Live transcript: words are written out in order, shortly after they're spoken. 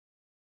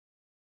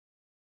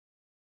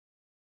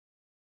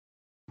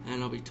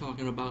and I'll be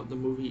talking about the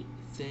movie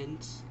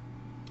Thins.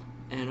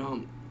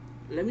 And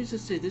let me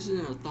just say, this is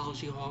an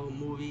anthology horror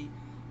movie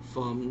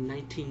from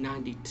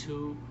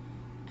 1992,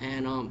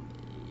 and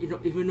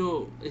even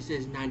though it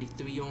says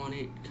 93 on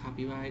it,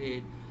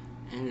 copyrighted,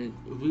 and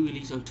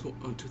re-released on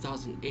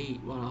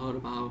 2008, what I heard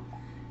about,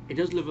 it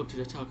does live up to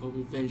the title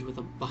Revenge with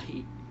a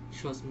Bite.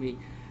 Trust me,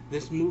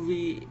 this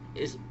movie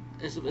is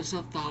it's an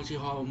anthology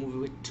horror movie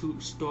with two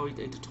stories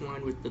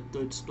intertwined with the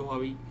third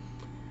story,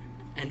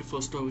 and the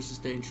first story is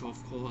just the intro,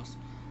 of course.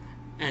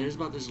 And it's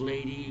about this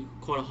lady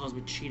caught her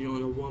husband cheating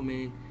on a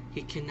woman.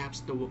 He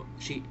kidnaps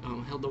she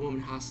held the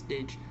woman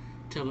hostage.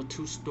 Tell her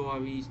two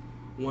stories.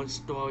 One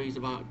story is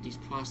about these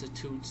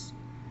prostitutes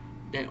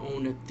that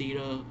own a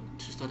theater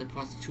to start a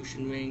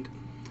prostitution ring,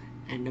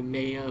 and the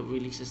mayor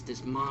releases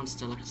this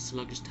monster, like a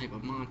sluggish type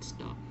of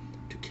monster,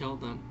 to kill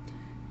them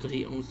because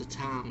he owns the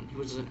town. He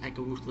was like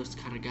a ruthless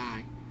kind of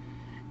guy.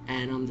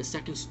 And the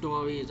second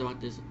story is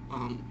about this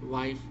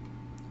wife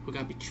who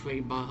got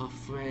betrayed by her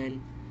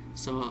friend.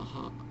 So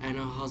her and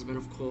her husband,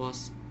 of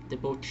course, they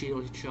both cheat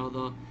on each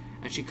other,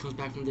 and she comes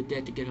back from the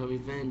dead to get her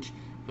revenge.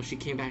 But she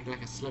came back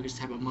like a sluggish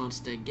type of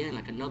monster again,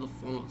 like another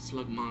form of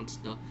slug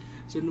monster.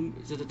 So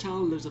the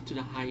title lives up to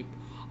the hype.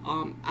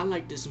 I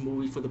like this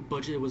movie for the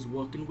budget it was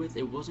working with.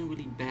 It wasn't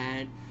really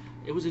bad.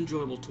 It was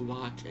enjoyable to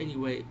watch.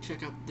 Anyway,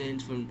 check out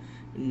Thins from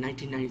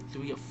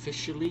 1993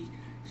 officially.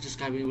 It just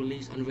got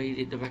re-released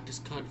unrated director's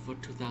cut for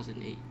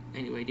 2008.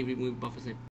 Anyway, DVD movie buffers.